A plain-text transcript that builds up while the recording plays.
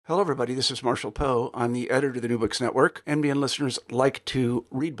Hello, everybody. This is Marshall Poe. I'm the editor of the New Books Network. NBN listeners like to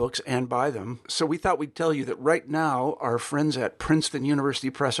read books and buy them. So we thought we'd tell you that right now, our friends at Princeton University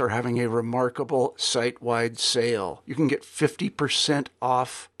Press are having a remarkable site-wide sale. You can get 50%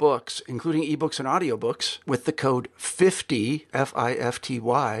 off books, including ebooks and audiobooks, with the code 50,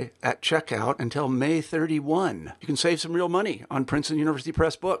 F-I-F-T-Y, at checkout until May 31. You can save some real money on Princeton University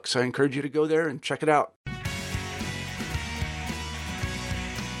Press books. I encourage you to go there and check it out.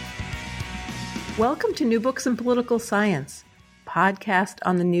 Welcome to New Books in Political Science, podcast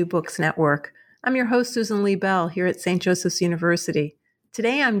on the New Books Network. I'm your host, Susan Lee Bell, here at St. Joseph's University.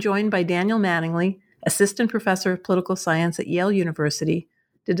 Today, I'm joined by Daniel Mattingly, Assistant Professor of Political Science at Yale University,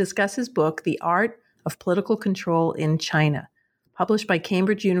 to discuss his book, The Art of Political Control in China, published by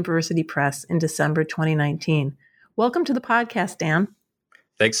Cambridge University Press in December 2019. Welcome to the podcast, Dan.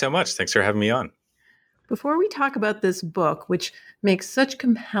 Thanks so much. Thanks for having me on. Before we talk about this book, which makes such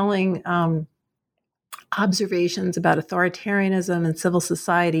compelling observations about authoritarianism and civil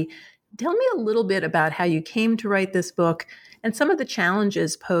society, tell me a little bit about how you came to write this book and some of the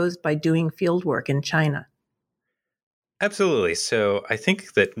challenges posed by doing fieldwork in China. Absolutely. So I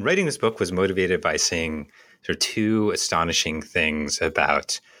think that writing this book was motivated by seeing sort of two astonishing things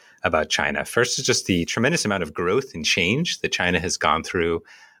about China. First is just the tremendous amount of growth and change that China has gone through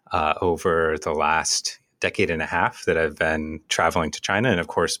over the last decade and a half that I've been traveling to China. And of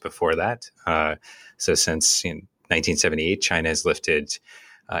course, before that, so since 1978, China has lifted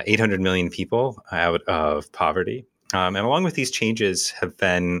 800 million people out of poverty. And along with these changes have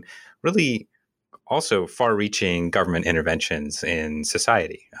been really also far-reaching government interventions in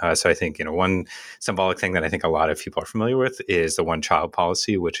society. So I think, one symbolic thing that I think a lot of people are familiar with is the one-child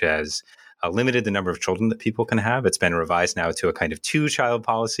policy, which has limited the number of children that people can have. It's been revised now to a kind of two-child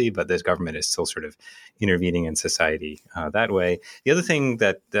policy, but this government is still sort of intervening in society that way. The other thing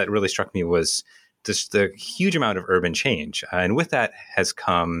that really struck me was just the huge amount of urban change. And with that has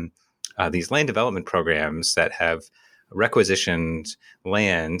come these land development programs that have requisitioned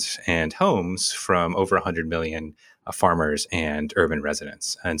land and homes from over 100 million farmers and urban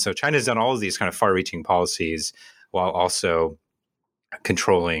residents. And so China's done all of these kind of far-reaching policies while also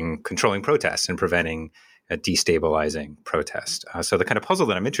controlling protests and preventing a destabilizing protest. So the kind of puzzle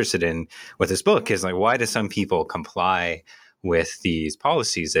that I'm interested in with this book is like, why do some people comply with these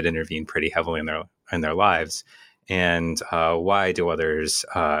policies that intervene pretty heavily in their lives, and why do others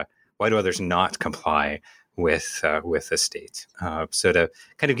not comply with the state? So to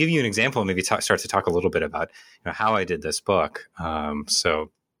kind of give you an example, maybe start to talk a little bit about how I did this book. So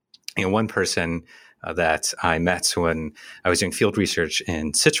one person that I met when I was doing field research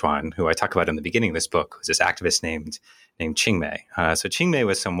in Sichuan, who I talk about in the beginning of this book, was this activist named Qing Mei. So Qing Mei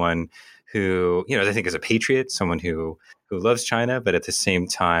was someone who, I think is a patriot, someone who loves China, but at the same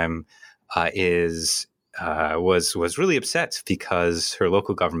time was really upset because her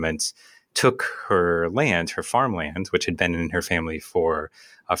local government took her land, her farmland, which had been in her family for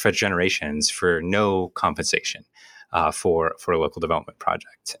generations, for no compensation for a local development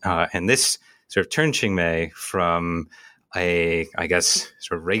project. And this sort of turned Qing Mei from a, I guess,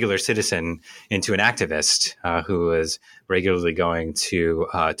 sort of regular citizen into an activist who was regularly going to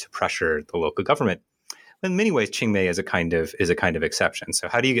pressure the local government. In many ways, Qing Mei is a kind of exception. So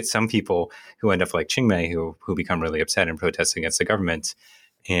how do you get some people who end up like Qing Mei who become really upset and protest against the government?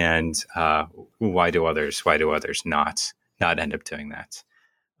 And why do others not end up doing that?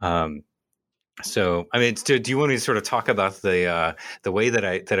 So, I mean, do you want me to sort of talk about the way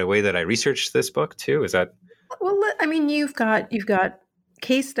that I researched this book too? Is that? Well, I mean, you've got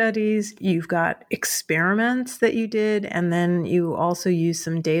case studies, you've got experiments that you did, and then you also use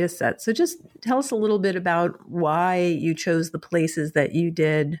some data sets. So just tell us a little bit about why you chose the places that you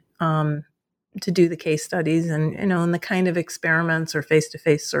did to do the case studies, and and the kind of experiments or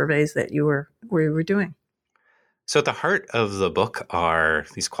face-to-face surveys that you were doing. So at the heart of the book are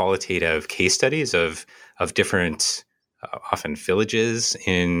these qualitative case studies of different, often villages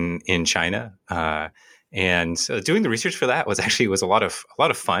in China. And so doing the research for that was a lot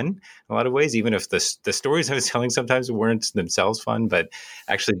of fun in a lot of ways, even if the stories I was telling sometimes weren't themselves fun, but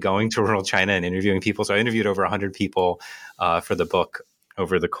actually going to rural China and interviewing people. So I interviewed over 100 people for the book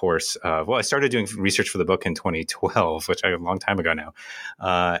over the course of, I started doing research for the book in 2012, which is a long time ago now,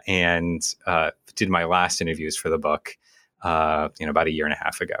 and did my last interviews for the book, about a year and a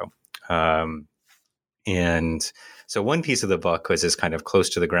half ago. And so one piece of the book was this kind of close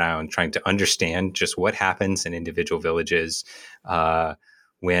to the ground, trying to understand just what happens in individual villages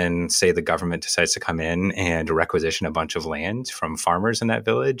when, say, the government decides to come in and requisition a bunch of land from farmers in that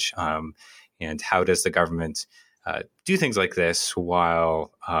village. And how does the government do things like this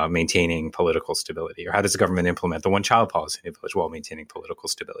while maintaining political stability? Or how does the government implement the one-child policy in a village while maintaining political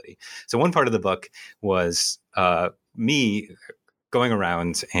stability? So one part of the book was me going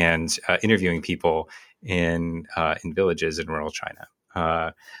around and interviewing people in villages in rural China.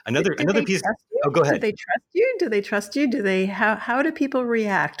 Another piece. Oh, go ahead. Do they trust you? Do they trust you? How do people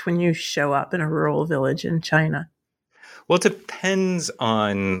react when you show up in a rural village in China? Well, it depends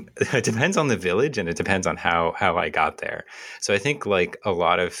on the village, and it depends on how I got there. So I think like a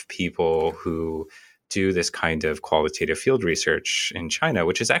lot of people who do this kind of qualitative field research in China,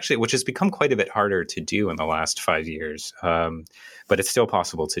 which has become quite a bit harder to do in the last 5 years, but it's still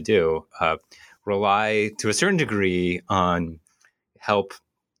possible to do, rely to a certain degree on help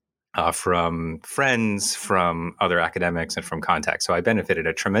from friends, from other academics, and from contacts. So I benefited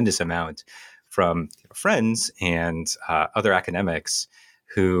a tremendous amount from friends and other academics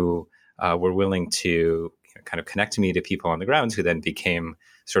who were willing to kind of connect me to people on the ground, who then became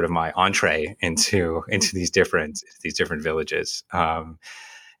sort of my entree into these different villages.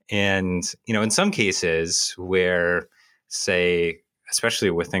 And in some cases where, say, especially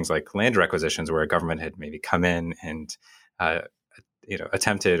with things like land requisitions, where a government had maybe come in and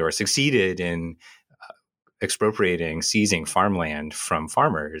attempted or succeeded in expropriating, seizing farmland from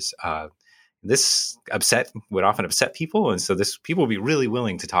farmers, this would often upset people, and so people would be really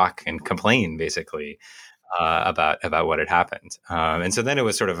willing to talk and complain, basically, about what had happened. And so then it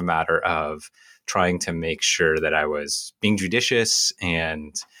was sort of a matter of trying to make sure that I was being judicious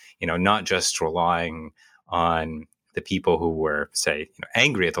and not just relying on the people who were, say,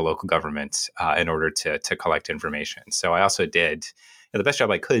 angry at the local government in order to collect information. So I also did the best job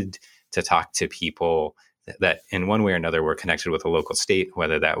I could to talk to people that in one way or another were connected with a local state,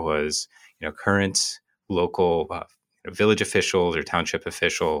 whether that was current local village officials or township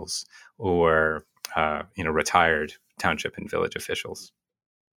officials, or retired township and village officials.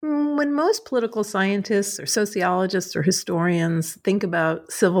 When most political scientists or sociologists or historians think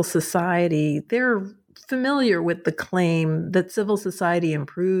about civil society, they're familiar with the claim that civil society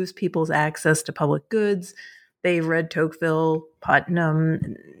improves people's access to public goods. They've read Tocqueville,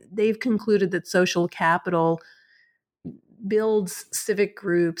 Putnam. They've concluded that social capital builds civic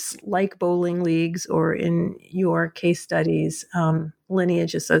groups like bowling leagues, or in your case studies,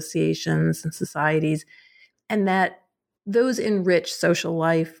 lineage associations and societies, and that those enrich social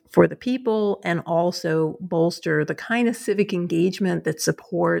life for the people and also bolster the kind of civic engagement that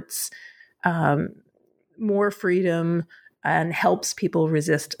supports more freedom and helps people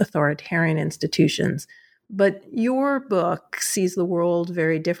resist authoritarian institutions. But your book sees the world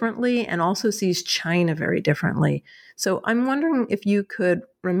very differently and also sees China very differently. So I'm wondering if you could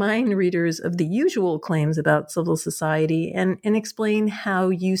remind readers of the usual claims about civil society and explain how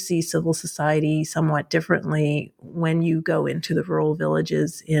you see civil society somewhat differently when you go into the rural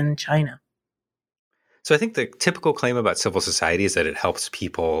villages in China. So I think the typical claim about civil society is that it helps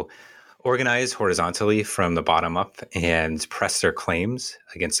people organize horizontally from the bottom up and press their claims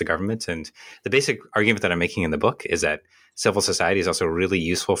against the government. And the basic argument that I'm making in the book is that civil society is also really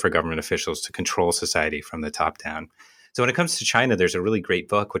useful for government officials to control society from the top down. So when it comes to China, there's a really great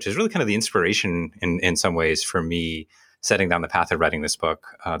book, which is really kind of the inspiration in some ways for me setting down the path of writing this book.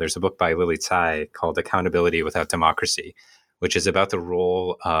 There's a book by Lily Cai called Accountability Without Democracy, which is about the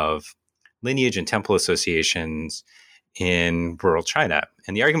role of lineage and temple associations in rural China.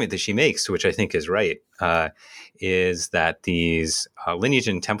 And the argument that she makes, which I think is right, is that these lineage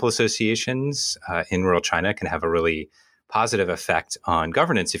and temple associations in rural China can have a really positive effect on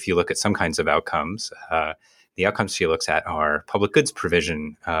governance if you look at some kinds of outcomes. The outcomes she looks at are public goods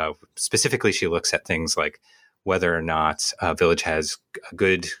provision. Specifically, she looks at things like whether or not a village has a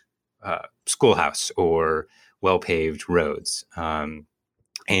good schoolhouse or well-paved roads.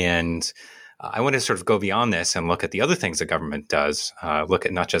 And I want to sort of go beyond this and look at the other things the government does, look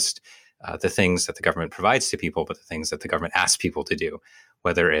at not just the things that the government provides to people, but the things that the government asks people to do,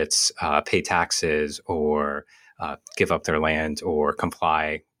 whether it's pay taxes or give up their land or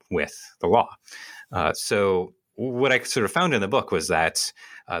comply with the law. So what I sort of found in the book was that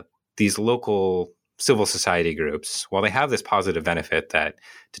these local civil society groups, while they have this positive benefit that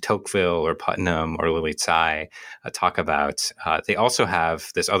de Tocqueville or Putnam or Lily Cai talk about, they also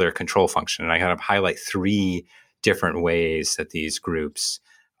have this other control function. And I kind of highlight 3 different ways that these groups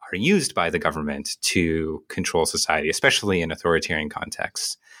are used by the government to control society, especially in authoritarian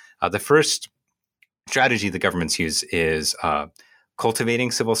contexts. The first strategy the governments use is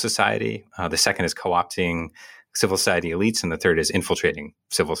cultivating civil society. The second is co-opting civil society elites, and the third is infiltrating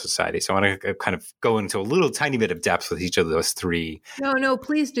civil society. So I want to kind of go into a little tiny bit of depth with each of those three. No,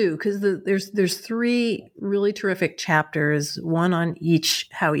 please do, because there's three really terrific chapters, one on each,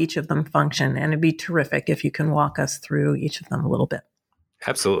 how each of them function, and it'd be terrific if you can walk us through each of them a little bit.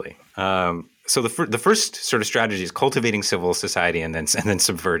 Absolutely. So the first sort of strategy is cultivating civil society and then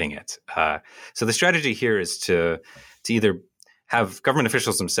subverting it. So the strategy here is to either have government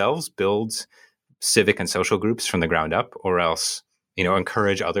officials themselves build civic and social groups from the ground up, or else,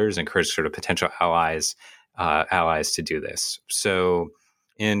 encourage sort of potential allies to do this. So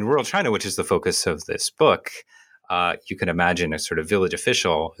in rural China, which is the focus of this book, you can imagine a sort of village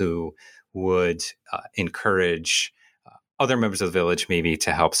official who would encourage other members of the village maybe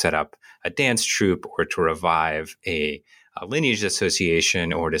to help set up a dance troupe, or to revive a lineage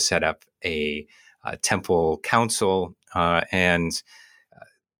association, or to set up a temple council. And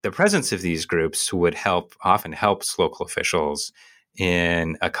the presence of these groups would often helps local officials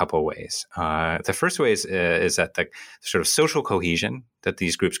in a couple ways. The first way is that the sort of social cohesion that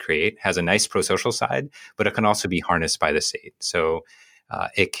these groups create has a nice pro-social side, but it can also be harnessed by the state. So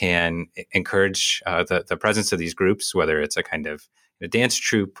it can encourage the presence of these groups, whether it's a kind of a dance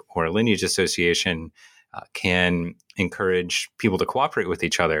troupe or a lineage association, can encourage people to cooperate with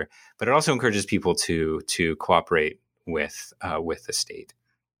each other, but it also encourages people to cooperate with the state.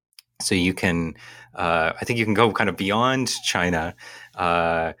 So you can, I think you can go kind of beyond China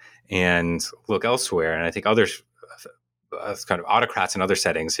and look elsewhere. And I think other kind of autocrats in other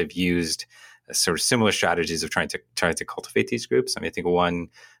settings have used sort of similar strategies of trying to cultivate these groups. I mean, I think one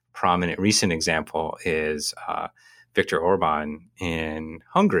prominent recent example is Viktor Orban in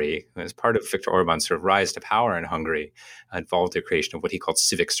Hungary. As part of Viktor Orban's sort of rise to power in Hungary, involved the creation of what he called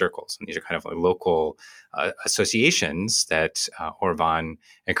civic circles. And these are kind of like local associations that Orban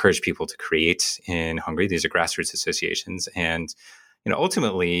encouraged people to create in Hungary. These are grassroots associations. And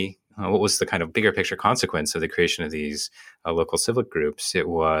ultimately, what was the kind of bigger picture consequence of the creation of these local civic groups? It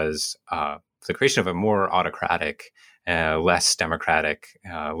was the creation of a more autocratic, less democratic,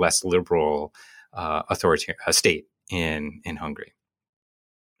 less liberal authoritarian state in Hungary.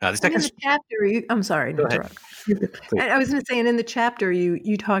 The second in the chapter, I'm sorry to interrupt. I was going to say, and in the chapter,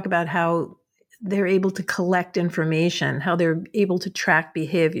 you talk about how they're able to collect information, how they're able to track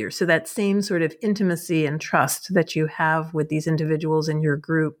behavior. So that same sort of intimacy and trust that you have with these individuals in your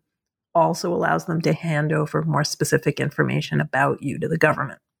group also allows them to hand over more specific information about you to the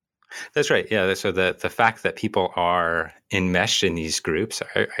government. That's right. Yeah. So the fact that people are enmeshed in these groups,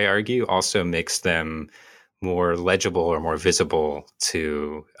 I argue, also makes them more legible or more visible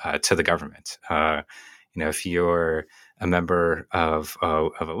to the government. If you're a member of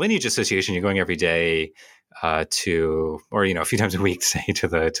a lineage association, you're going every day or a few times a week, say, to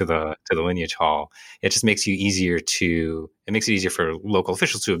the lineage hall. It just makes it easier for local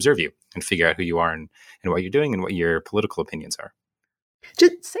officials to observe you and figure out who you are and what you're doing and what your political opinions are.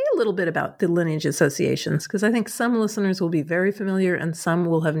 Just say a little bit about the lineage associations, because I think some listeners will be very familiar and some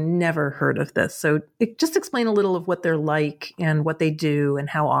will have never heard of this. So just explain a little of what they're like and what they do and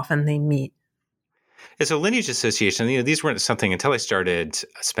how often they meet. As a lineage association, these weren't something until I started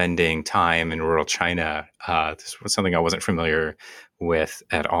spending time in rural China. This was something I wasn't familiar with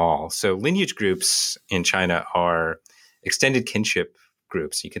at all. So lineage groups in China are extended kinship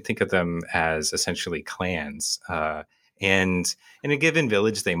groups. You could think of them as essentially clans. And in a given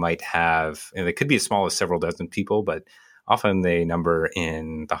village, they might have, and they could be as small as several dozen people, but often they number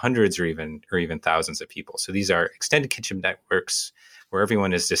in the hundreds or even thousands of people. So these are extended kinship networks where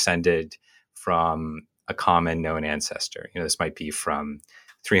everyone is descended from a common known ancestor. This might be from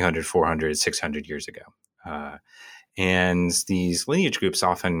 300, 400, 600 years ago. And these lineage groups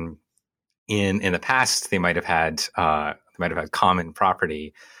often, in the past, they might have had common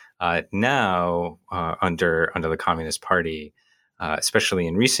property. Now, under the Communist Party, especially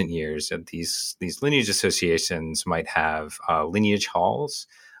in recent years, these lineage associations might have lineage halls,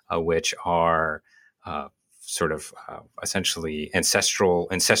 which are essentially ancestral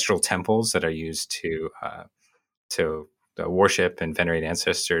temples that are used to worship and venerate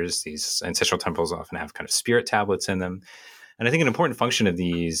ancestors. These ancestral temples often have kind of spirit tablets in them. And I think an important function of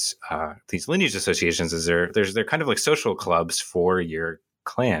these lineage associations is they're kind of like social clubs for your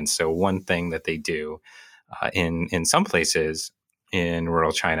clan. So one thing that they do in some places in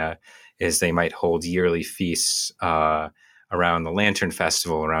rural China is they might hold yearly feasts around the Lantern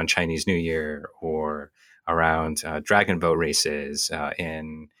Festival, around Chinese New Year, or around dragon boat races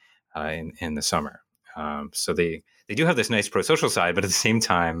in the summer. So they do have this nice pro-social side, but at the same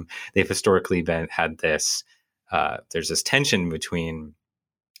time, they've historically had this. There's this tension between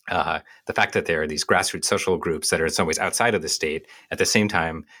the fact that there are these grassroots social groups that are in some ways outside of the state. At the same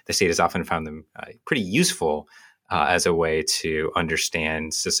time, the state has often found them pretty useful as a way to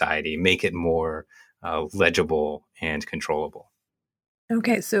understand society, make it more legible and controllable.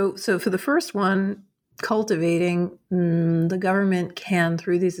 Okay, so for the first one, cultivating, the government can,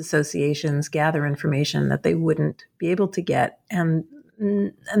 through these associations, gather information that they wouldn't be able to get, and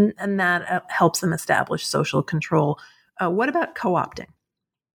that helps them establish social control. What about co-opting?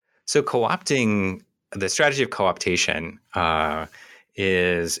 So co-opting, the strategy of co-optation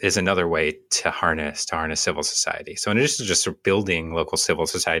is another way to harness civil society. So in addition to just sort of building local civil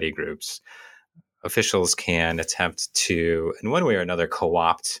society groups, officials can attempt to, in one way or another,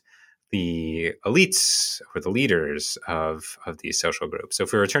 co-opt the elites or the leaders of these social groups. So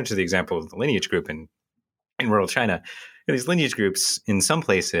if we return to the example of the lineage group in rural China, these lineage groups in some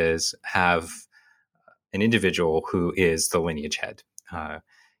places have an individual who is the lineage head.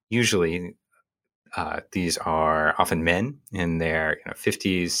 Usually, these are often men in their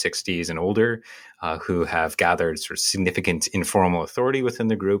 50s, 60s, and older who have gathered sort of significant informal authority within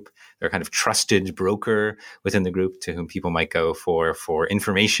the group. They're kind of trusted broker within the group to whom people might go for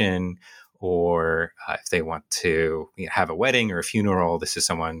information, or if they want to have a wedding or a funeral, this is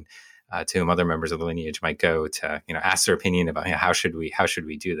someone to whom other members of the lineage might go to ask their opinion about how should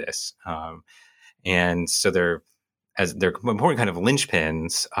we do this. And so they're important kind of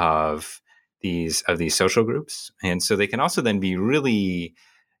linchpins of these social groups. And so they can also then be really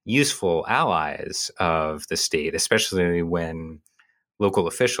useful allies of the state, especially when local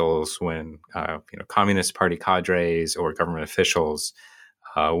officials, when Communist Party cadres or government officials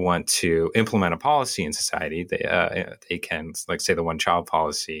want to implement a policy in society. They can, like say, the one-child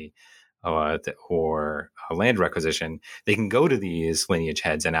policy or a land requisition. They can go to these lineage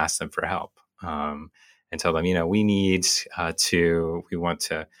heads and ask them for help. And tell them, we want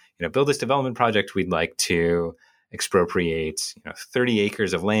to, build this development project. We'd like to expropriate, 30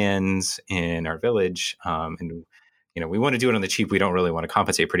 acres of lands in our village. And, we want to do it on the cheap. We don't really want to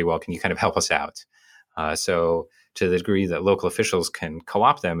compensate pretty well. Can you kind of help us out? So to the degree that local officials can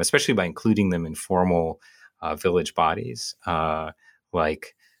co-opt them, especially by including them in formal village bodies,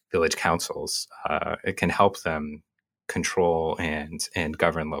 like village councils, it can help them control and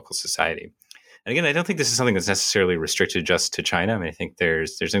govern local society. And again, I don't think this is something that's necessarily restricted just to China. I mean, I think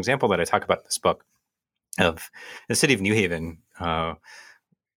there's an example that I talk about in this book of the city of New Haven,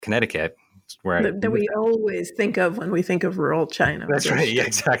 Connecticut, where that we always think of when we think of rural China. That's right. Yeah,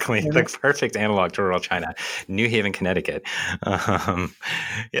 exactly. The perfect analog to rural China, New Haven, Connecticut. Yeah,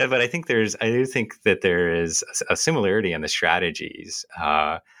 but I do think that there is a similarity in the strategies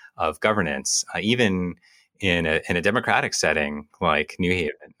of governance, even in a democratic setting like New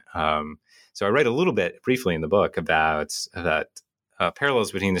Haven. So I write a little bit briefly in the book about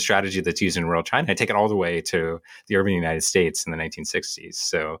parallels between the strategy that's used in rural China. I take it all the way to the urban United States in the 1960s.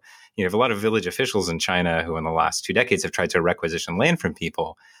 So you have a lot of village officials in China who in the last 2 decades have tried to requisition land from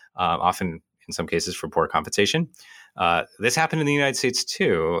people, often in some cases for poor compensation. This happened in the United States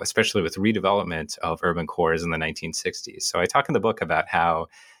too, especially with redevelopment of urban cores in the 1960s. So I talk in the book about how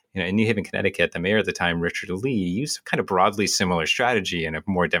in New Haven, Connecticut, the mayor at the time, Richard Lee, used a kind of broadly similar strategy in a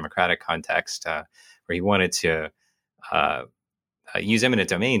more democratic context, where he wanted to use eminent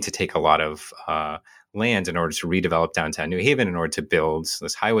domain to take a lot of land in order to redevelop downtown New Haven, in order to build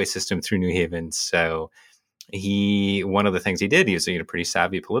this highway system through New Haven. So one of the things he did, he was a pretty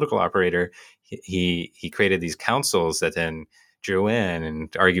savvy political operator. He created these councils that then drew in and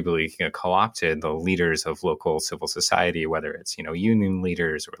arguably co-opted the leaders of local civil society, whether it's union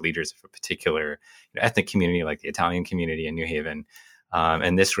leaders or leaders of a particular ethnic community like the Italian community in New Haven,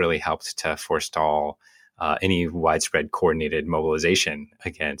 and this really helped to forestall any widespread coordinated mobilization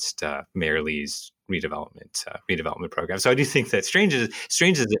against Mayor Lee's redevelopment program. So I do think that strange as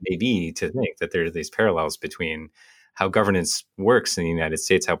it may be to think that there are these parallels between how governance works in the United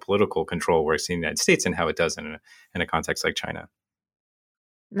States, how political control works in the United States, and how it does in a context like China.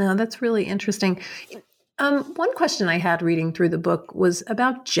 No, that's really interesting. One question I had reading through the book was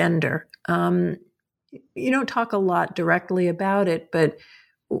about gender. You don't talk a lot directly about it, but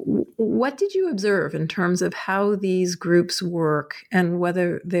what did you observe in terms of how these groups work and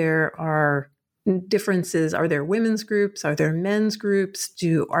whether there are differences? Are there women's groups? Are there men's groups?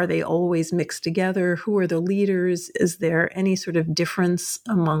 Are they always mixed together? Who are the leaders? Is there any sort of difference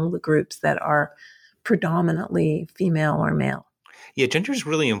among the groups that are predominantly female or male? Yeah, gender is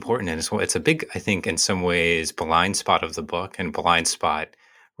really important. And it's a big, I think, in some ways, blind spot of the book, and blind spot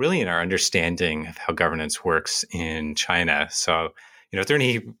really in our understanding of how governance works in China. So, if there are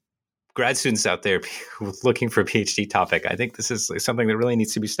any grad students out there looking for a PhD topic, I think this is something that really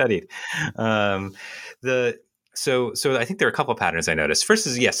needs to be studied. Um, so I think there are a couple of patterns I noticed. First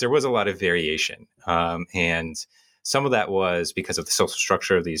is, yes, there was a lot of variation. And some of that was because of the social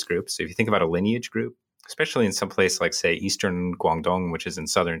structure of these groups. So if you think about a lineage group, especially in some place like, say, Eastern Guangdong, which is in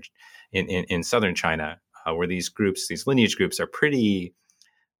southern China, where these lineage groups are pretty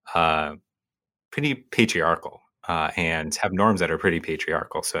patriarchal and have norms that are pretty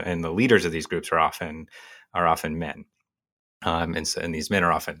patriarchal. So, and the leaders of these groups are often men. And these men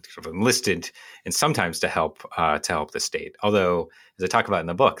are often sort of enlisted, and sometimes to help the state. Although, as I talk about in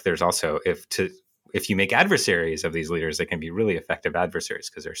the book, there's also if you make adversaries of these leaders, they can be really effective adversaries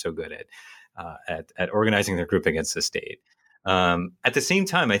because they're so good at organizing their group against the state. At the same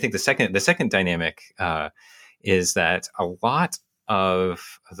time, I think the second dynamic is that a lot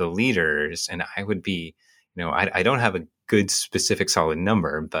of the leaders, and I would be, I don't have a good specific solid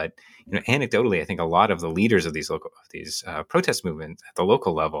number, but anecdotally, I think a lot of the leaders of these protest movements at the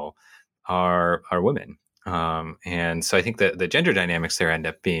local level are women, and so I think that the gender dynamics there end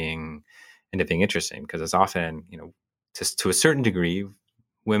up being interesting because it's often, to a certain degree,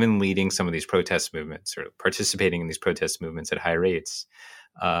 women leading some of these protest movements or participating in these protest movements at high rates,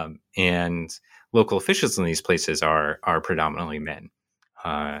 and local officials in these places are predominantly men.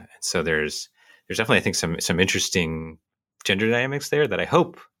 So there's definitely, I think, some interesting gender dynamics there that I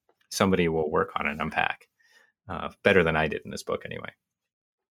hope somebody will work on and unpack better than I did in this book, anyway.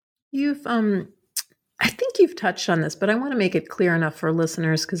 I think you've touched on this, but I want to make it clear enough for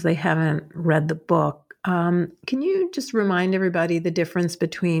listeners because they haven't read the book. Can you just remind everybody the difference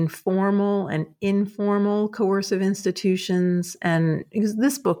between formal and informal coercive institutions? And because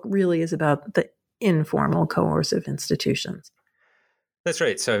this book really is about the informal coercive institutions. That's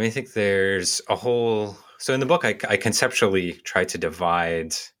right. So I think there's so in the book, I conceptually try to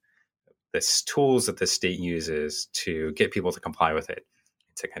divide the tools that the state uses to get people to comply with it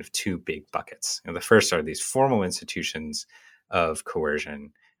into kind of two big buckets. The first are these formal institutions of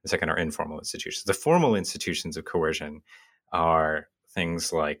coercion. The second are informal institutions. The formal institutions of coercion are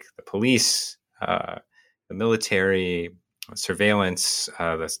things like the police, the military, surveillance,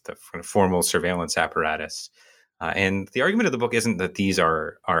 the kind of formal surveillance apparatus. And the argument of the book isn't that these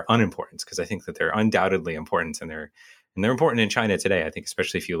are unimportant, because I think that they're undoubtedly important, and they're important in China today. I think,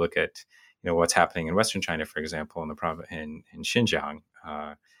 especially if you look at what's happening in Western China, for example, in Xinjiang,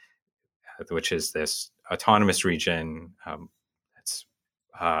 which is this autonomous region that's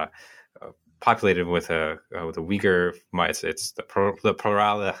populated with a Uyghur. It's the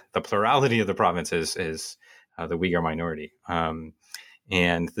plurality of the province is the Uyghur minority,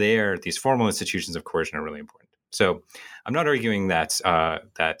 and there these formal institutions of coercion are really important. So I'm not arguing that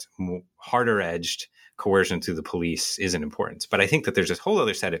harder edged coercion through the police isn't important, but I think that there's this whole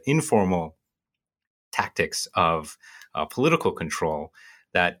other set of informal tactics of political control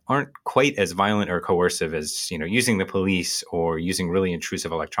that aren't quite as violent or coercive as using the police or using really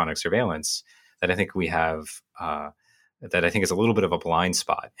intrusive electronic surveillance. That I think we have that I think is a little bit of a blind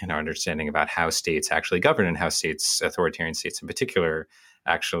spot in our understanding about how states actually govern and how authoritarian states in particular,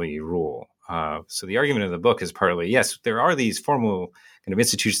 actually rule. So the argument of the book is partly, yes, there are these formal kind of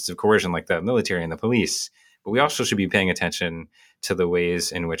institutions of coercion like the military and the police, but we also should be paying attention to the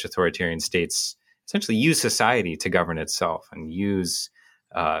ways in which authoritarian states essentially use society to govern itself and use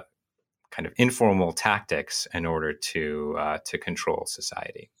kind of informal tactics in order to control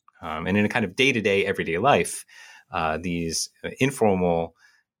society. And in a kind of day-to-day, everyday life, these informal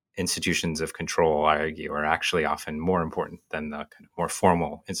institutions of control, I argue, are actually often more important than the kind of more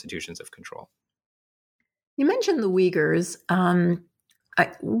formal institutions of control. You mentioned the Uyghurs.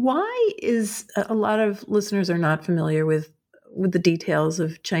 Why is a lot of listeners are not familiar with the details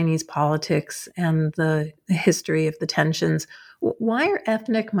of Chinese politics and the history of the tensions? Why are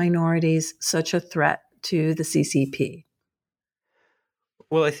ethnic minorities such a threat to the CCP?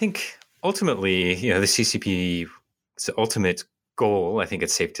 Well, I think ultimately, the CCP's ultimate goal, I think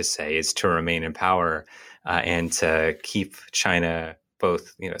it's safe to say, is to remain in power and to keep China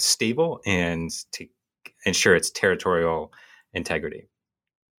both, stable and to ensure its territorial integrity.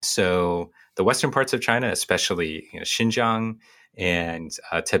 So the western parts of China, especially Xinjiang and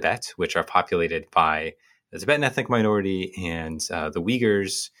Tibet, which are populated by the Tibetan ethnic minority and the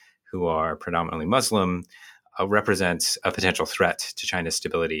Uyghurs, who are predominantly Muslim, represents a potential threat to China's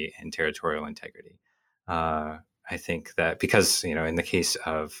stability and territorial integrity. I think that because, in the case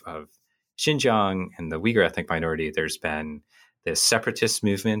of Xinjiang and the Uyghur ethnic minority, there's been this separatist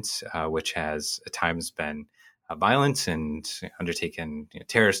movement, which has at times been violent and undertaken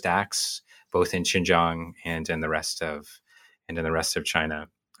terrorist acts, both in Xinjiang and in the rest of China.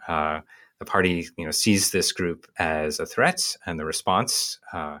 the party, sees this group as a threat, and the response,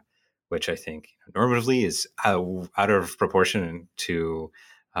 which I think normatively is out of proportion to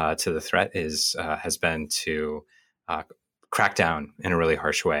the threat, has been to crack down in a really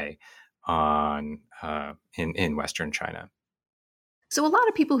harsh way on in Western China. So a lot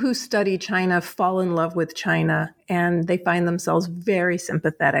of people who study China fall in love with China, and they find themselves very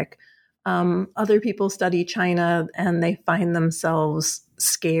sympathetic. Other people study China and they find themselves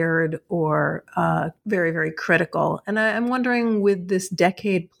scared or very, very critical. And I'm wondering, with this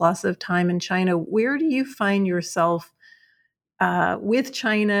decade plus of time in China, where do you find yourself with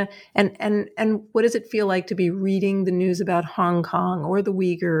China, and what does it feel like to be reading the news about Hong Kong or the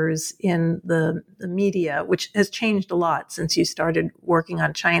Uyghurs in the media, which has changed a lot since you started working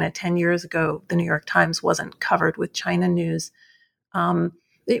on China 10 years ago? The New York Times wasn't covered with China news.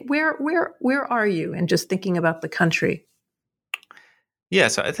 Where are you in just thinking about the country? Yeah,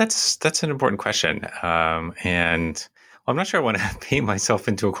 so that's an important question, and I'm not sure I want to paint myself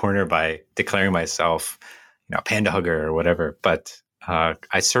into a corner by declaring myself, a panda hugger or whatever. But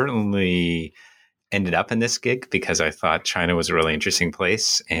I certainly ended up in this gig because I thought China was a really interesting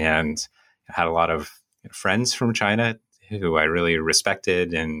place, and I had a lot of friends from China who I really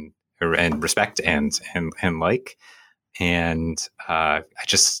respected and respect and like. And I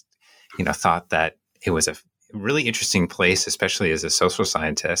just, thought that it was a really interesting place, especially as a social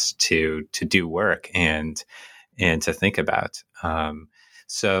scientist, to do work and to think about.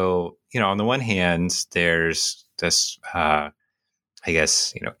 So, on the one hand, there's this, I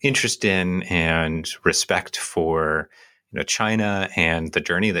guess, interest in and respect for, China and the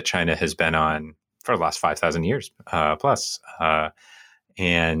journey that China has been on for the last 5,000 years plus. So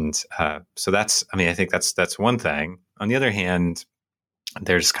that's, I think that's one thing. On the other hand,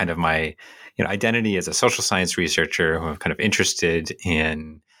 there's kind of my, identity as a social science researcher who I'm kind of interested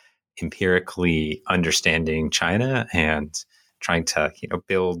in empirically understanding China and trying to,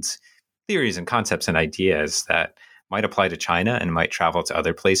 build theories and concepts and ideas that might apply to China and might travel to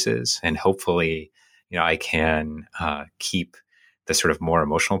other places. And hopefully, I can keep the sort of more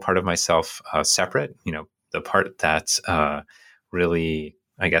emotional part of myself separate, the part that really,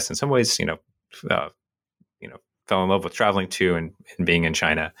 I guess, in some ways, fell in love with traveling to and being in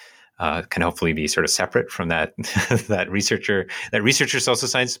China, can hopefully be sort of separate from that that researcher social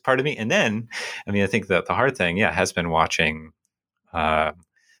science part of me. And then, I think that the hard thing, has been watching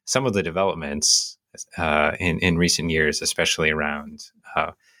some of the developments in recent years, especially around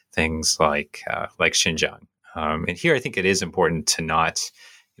things like Xinjiang. And here, I think it is important to not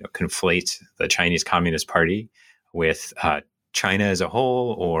conflate the Chinese Communist Party with China as a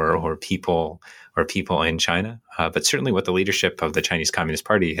whole, or people in China, but certainly what the leadership of the Chinese Communist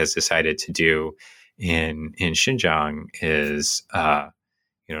Party has decided to do in Xinjiang is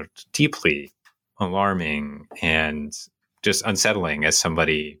deeply alarming and just unsettling as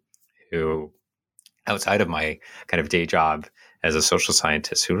somebody who, outside of my kind of day job as a social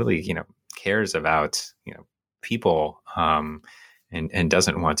scientist, who really cares about people and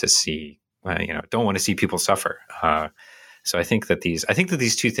doesn't want to see don't want to see people suffer. So I think that these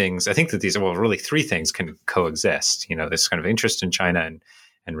two things, really three things can coexist. This kind of interest in China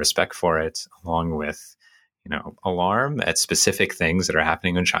and respect for it, along with, alarm at specific things that are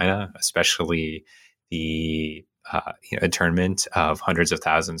happening in China, especially the internment of hundreds of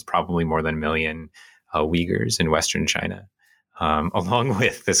thousands, probably more than 1 million Uyghurs in Western China, along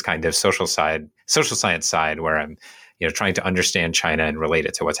with this kind of social science side, where I'm, trying to understand China and relate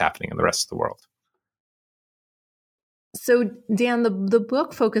it to what's happening in the rest of the world. So, Dan, the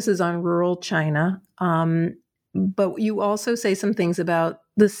book focuses on rural China, but you also say some things about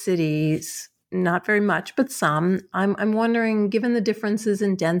the cities, not very much, but some. I'm wondering, given the differences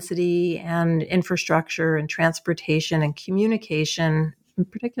in density and infrastructure and transportation and communication,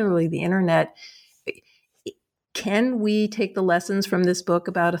 and particularly the internet, can we take the lessons from this book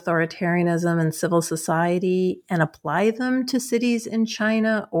about authoritarianism and civil society and apply them to cities in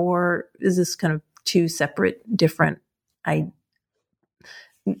China, or is this kind of two separate, different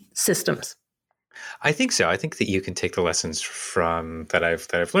systems? I think so. I think that you can take the lessons from that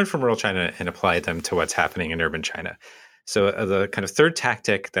I've learned from rural China and apply them to what's happening in urban China. So the kind of third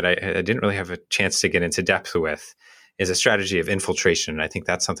tactic that I didn't really have a chance to get into depth with is a strategy of infiltration. And I think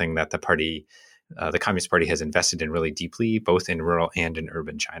that's something that the Communist Party has invested in really deeply, both in rural and in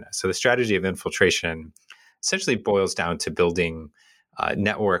urban China. So the strategy of infiltration essentially boils down to building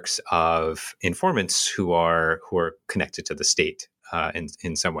networks of informants who are connected to the state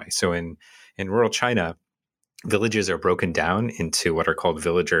in some way. So in rural China, villages are broken down into what are called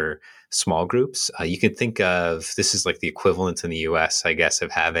villager small groups. You could think of this is like the equivalent in the US, I guess,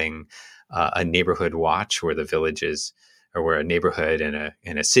 of having a neighborhood watch where the villages or where a neighborhood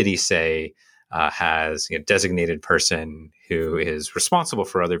in a city, say, has a designated person who is responsible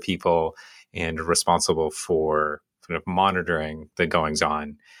for other people and responsible for sort of monitoring the goings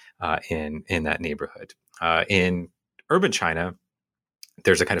on in that neighborhood. In urban China,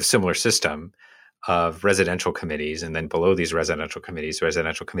 there's a kind of similar system of residential committees. And then below these residential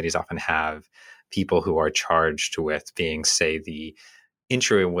committees often have people who are charged with being, say, the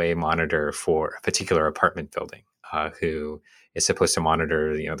entryway monitor for a particular apartment building, who is supposed to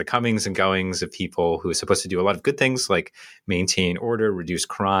monitor, the comings and goings of people, who is supposed to do a lot of good things like maintain order, reduce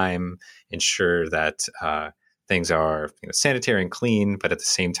crime, ensure that things are sanitary and clean. But at the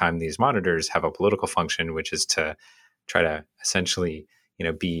same time, these monitors have a political function, which is to try to essentially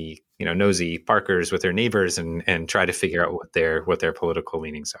be nosy barkers with their neighbors and try to figure out what their political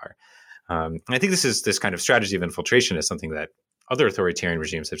leanings are. And I think this kind of strategy of infiltration is something that other authoritarian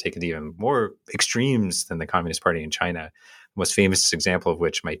regimes have taken to even more extremes than the Communist Party in China. The most famous example of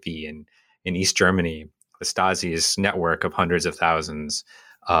which might be in East Germany, the Stasi's network of hundreds of thousands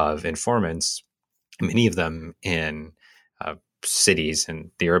of informants, many of them in cities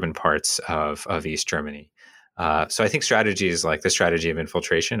and the urban parts of East Germany. So I think strategies like the strategy of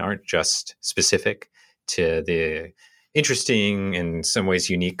infiltration aren't just specific to the interesting, in some ways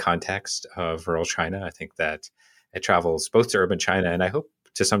unique context of rural China. I think that it travels both to urban China and I hope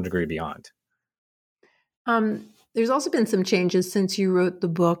to some degree beyond. There's also been some changes since you wrote the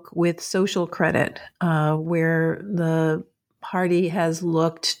book with social credit, where the party has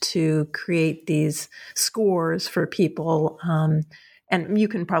looked to create these scores for people. And you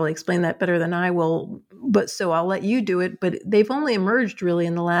can probably explain that better than I will, but so I'll let you do it. But they've only emerged really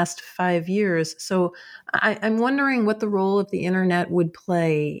in the last 5 years. So I'm wondering what the role of the internet would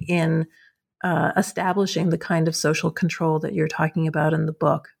play in establishing the kind of social control that you're talking about in the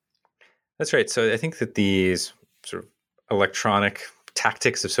book. That's right. So I think that these sort of electronic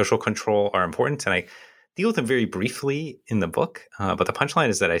tactics of social control are important, and I deal with them very briefly in the book. But the punchline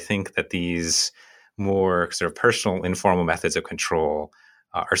is that I think that these more sort of personal, informal methods of control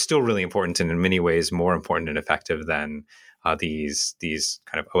are still really important, and in many ways more important and effective than these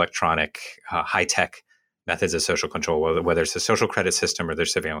kind of electronic, high-tech methods of social control, whether it's a social credit system or their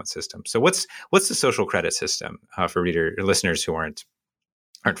surveillance system. So what's the social credit system for listeners who aren't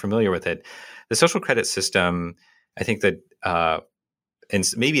familiar with it? The social credit system, I think that,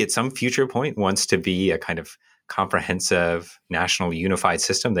 and maybe at some future point, wants to be a kind of comprehensive, national, unified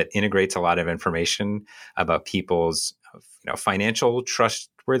system that integrates a lot of information about people's financial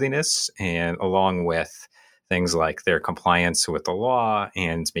trustworthiness, and along with things like their compliance with the law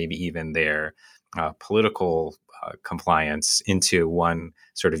and maybe even their political compliance into one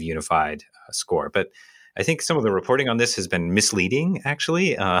sort of unified score. But I think some of the reporting on this has been misleading,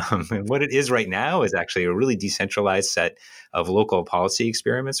 actually. And what it is right now is actually a really decentralized set of local policy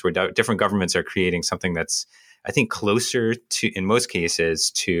experiments where different governments are creating something that's, I think, closer to, in most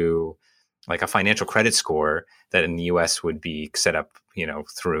cases, to like a financial credit score that in the US would be set up,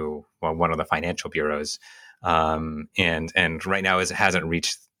 through one of the financial bureaus. And right now it hasn't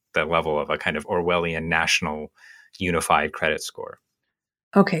reached the level of a kind of Orwellian national unified credit score.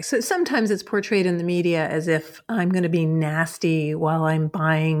 Okay, so sometimes it's portrayed in the media as if I'm going to be nasty while I'm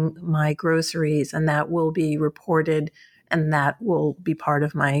buying my groceries, and that will be reported, and that will be part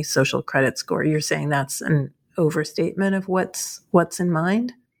of my social credit score. You're saying that's an overstatement of what's in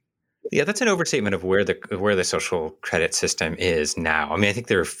mind? Yeah, that's an overstatement of where the social credit system is now. I mean, I think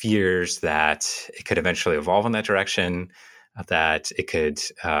there are fears that it could eventually evolve in that direction, that it could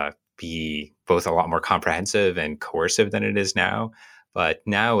be both a lot more comprehensive and coercive than it is now. But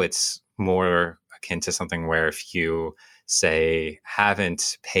now it's more akin to something where if you, say,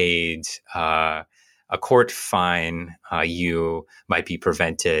 haven't paid a court fine, you might be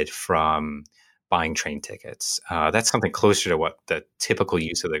prevented from buying train tickets. That's something closer to what the typical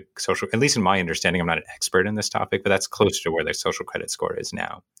use of the social, at least in my understanding, I'm not an expert in this topic, but that's closer to where the social credit score is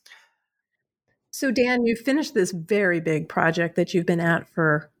now. So Dan, you finished this very big project that you've been at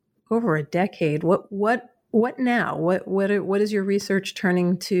for over a decade. What now? What is your research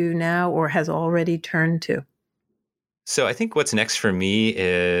turning to now, or has already turned to? So I think what's next for me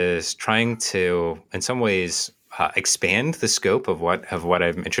is trying to, in some ways, expand the scope of what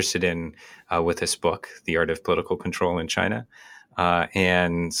I'm interested in with this book, The Art of Political Control in China,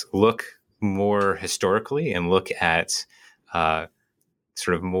 and look more historically and look at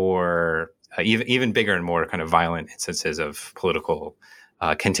sort of more even bigger and more kind of violent instances of political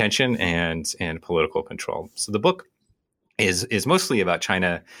contention and political control. So the book is mostly about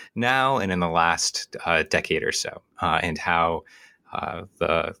China now and in the last decade or so, and how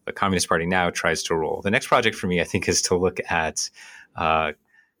the Communist Party now tries to rule. The next project for me, I think, is to look at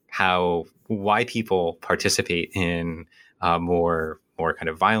why people participate in more kind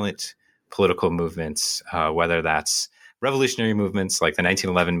of violent political movements, whether that's revolutionary movements like the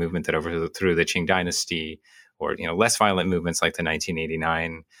 1911 movement that overthrew the Qing dynasty, or less violent movements like the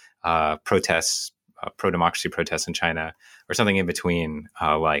 1989 protests, pro-democracy protests in China, or something in between,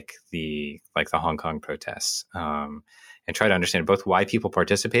 like the Hong Kong protests, and try to understand both why people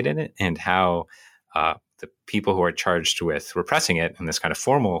participate in it and how the people who are charged with repressing it in this kind of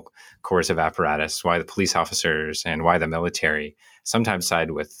formal coercive apparatus, why the police officers and why the military sometimes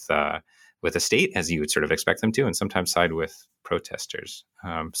side with the state, as you would sort of expect them to, and sometimes side with protesters.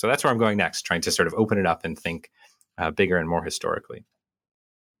 So that's where I'm going next, trying to sort of open it up and think bigger and more historically.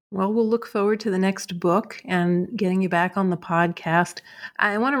 Well, we'll look forward to the next book and getting you back on the podcast.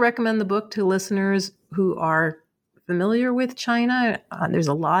 I want to recommend the book to listeners who are familiar with China. There's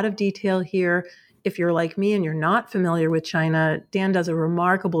a lot of detail here. If you're like me and you're not familiar with China, Dan does a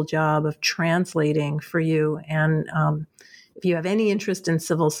remarkable job of translating for you. And if you have any interest in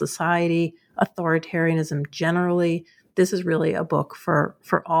civil society, authoritarianism generally, this is really a book for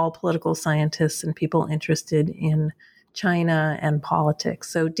all political scientists and people interested in China and politics.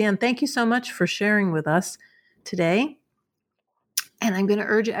 So, Dan, thank you so much for sharing with us today. And I'm going to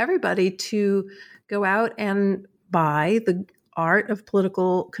urge everybody to go out and buy The Art of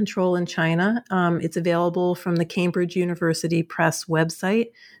Political Control in China. It's available from the Cambridge University Press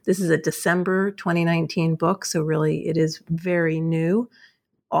website. This is a December 2019 book, so really it is very new.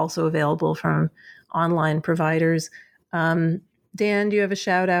 Also available from online providers. Dan, do you have a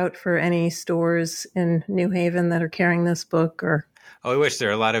shout out for any stores in New Haven that are carrying this book? Or I wish there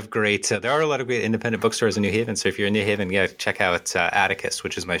are a lot of great independent bookstores in New Haven. So if you're in New Haven, check out Atticus,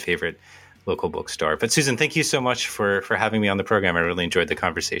 which is my favorite local bookstore. But Susan, thank you so much for having me on the program. I really enjoyed the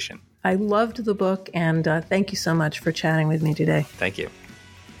conversation. I loved the book, and thank you so much for chatting with me today. Thank you.